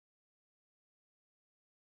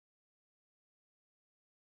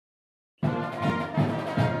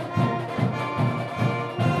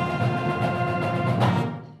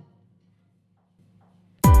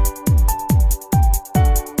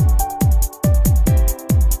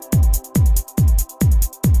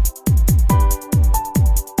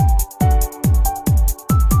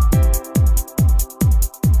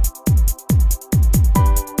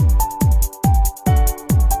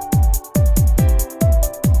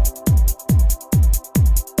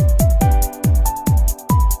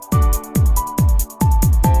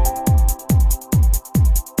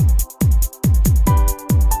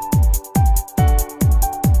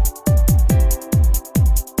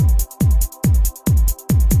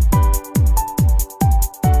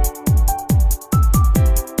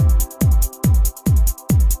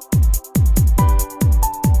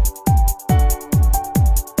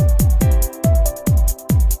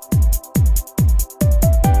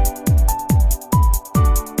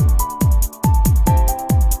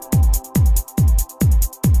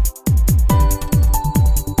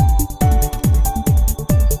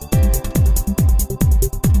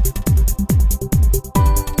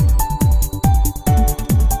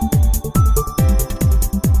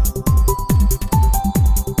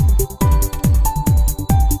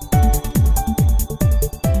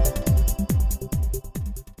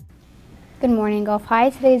in Gulf High.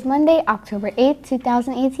 Today is Monday, October 8th,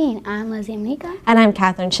 2018. I'm Lizzie Amica. And I'm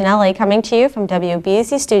Catherine Chinelli, coming to you from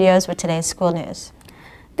WBAC Studios with today's school news.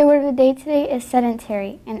 The word of the day today is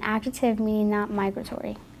sedentary, an adjective meaning not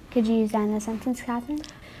migratory. Could you use that in a sentence, Catherine?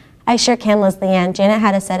 I sure can, Leslie Ann. Janet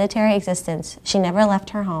had a sedentary existence. She never left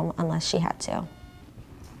her home unless she had to.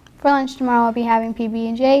 For lunch tomorrow, I'll be having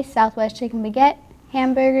PB&J, Southwest Chicken Baguette,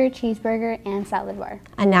 hamburger, cheeseburger, and salad bar.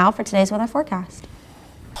 And now for today's weather forecast.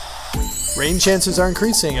 Rain chances are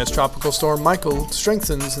increasing as Tropical Storm Michael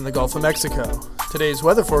strengthens in the Gulf of Mexico. Today's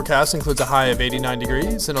weather forecast includes a high of 89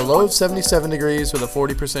 degrees and a low of 77 degrees with a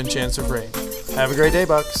 40% chance of rain. Have a great day,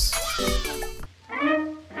 Bucks.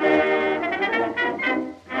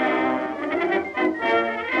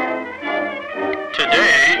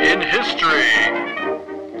 Today in history.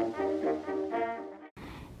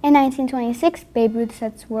 In 1926, Babe Ruth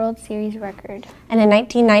sets World Series record. And in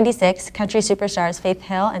 1996, country superstars Faith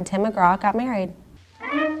Hill and Tim McGraw got married.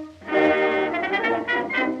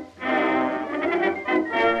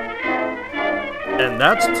 And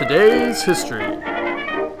that's today's history.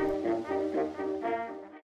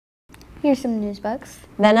 Here's some news bugs.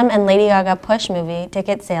 Venom and Lady Gaga push movie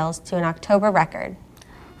ticket sales to an October record.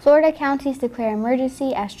 Florida counties declare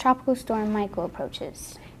emergency as Tropical Storm Michael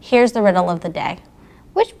approaches. Here's the riddle of the day.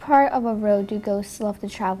 Which part of a road do ghosts love to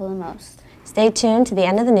travel the most? Stay tuned to the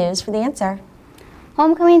end of the news for the answer.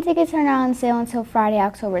 Homecoming tickets are not on sale until Friday,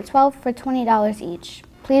 October 12th for $20 each.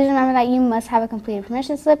 Please remember that you must have a completed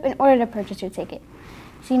permission slip in order to purchase your ticket.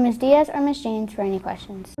 See Ms. Diaz or Ms. James for any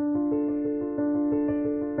questions.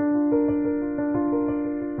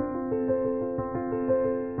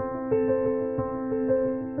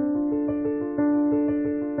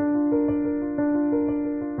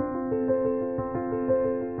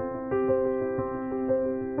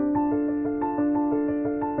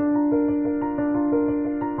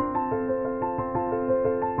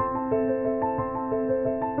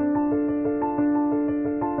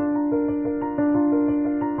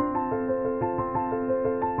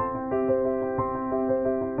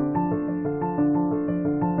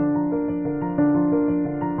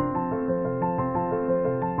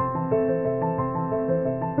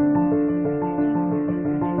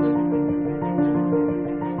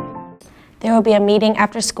 There will be a meeting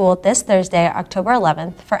after school this Thursday, October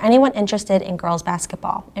 11th, for anyone interested in girls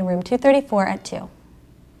basketball in room 234 at 2.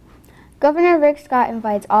 Governor Rick Scott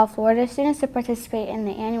invites all Florida students to participate in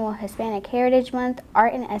the annual Hispanic Heritage Month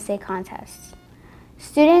Art and Essay Contests.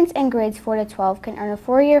 Students in grades 4 to 12 can earn a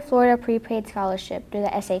 4-year Florida prepaid scholarship through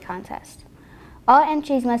the essay contest. All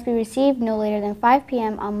entries must be received no later than 5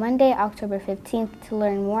 p.m. on Monday, October 15th. To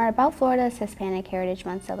learn more about Florida's Hispanic Heritage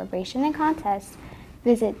Month celebration and contest,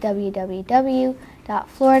 visit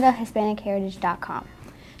www.floridahispanicheritage.com.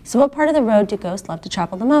 So what part of the road do ghosts love to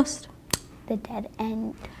travel the most? The dead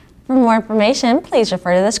end. For more information, please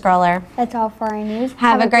refer to the scroller. That's all for our news.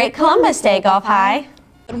 Have a great Columbus Day, Gulf High.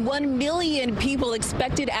 1 million people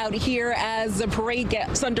expected out here as the parade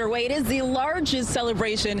gets underway. It is the largest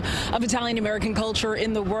celebration of Italian-American culture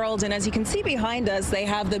in the world. And as you can see behind us, they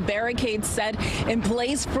have the barricades set in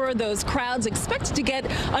place for those crowds expected to get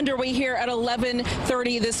underway here at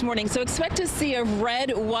 11:30 this morning. So expect to see a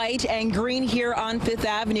red, white, and green here on 5th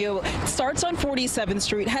Avenue. It starts on 47th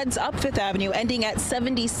Street, heads up 5th Avenue, ending at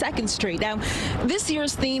 72nd Street. Now, this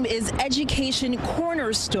year's theme is Education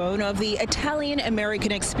Cornerstone of the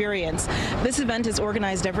Italian-American Experience. This event is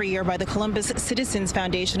organized every year by the Columbus Citizens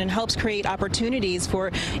Foundation and helps create opportunities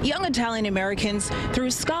for young Italian Americans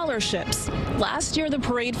through scholarships. Last year, the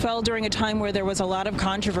parade fell during a time where there was a lot of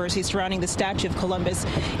controversy surrounding the statue of Columbus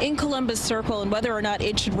in Columbus Circle and whether or not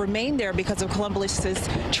it should remain there because of Columbus's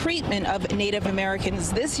treatment of Native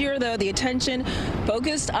Americans. This year, though, the attention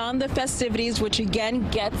focused on the festivities, which again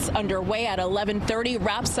gets underway at 11:30,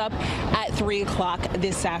 wraps up at 3 o'clock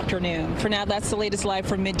this afternoon. For now, that's the latest live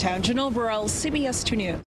from Midtown. Janelle Burrell, CBS 2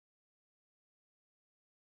 News.